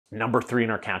Number 3 in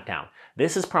our countdown.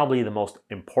 This is probably the most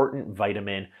important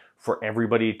vitamin for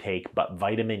everybody to take, but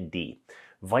vitamin D.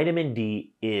 Vitamin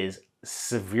D is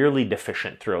severely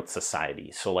deficient throughout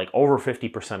society. So like over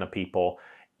 50% of people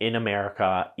in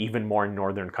America, even more in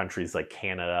northern countries like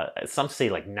Canada, some say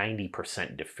like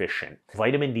 90% deficient.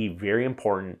 Vitamin D, very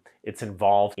important. It's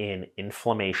involved in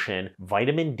inflammation.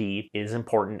 Vitamin D is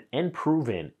important and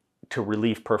proven to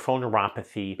relieve peripheral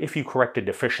neuropathy if you correct a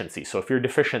deficiency. So if you're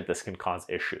deficient, this can cause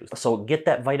issues. So get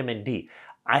that vitamin D.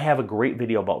 I have a great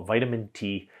video about vitamin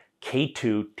D,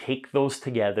 K2, take those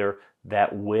together.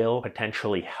 That will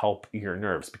potentially help your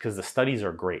nerves because the studies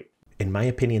are great. In my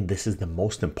opinion, this is the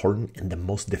most important and the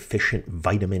most deficient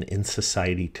vitamin in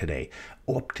society today.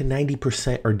 Up to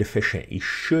 90% are deficient. You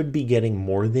should be getting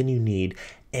more than you need,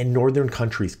 and northern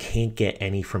countries can't get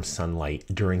any from sunlight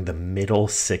during the middle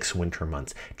 6 winter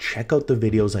months. Check out the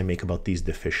videos I make about these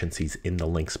deficiencies in the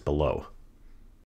links below.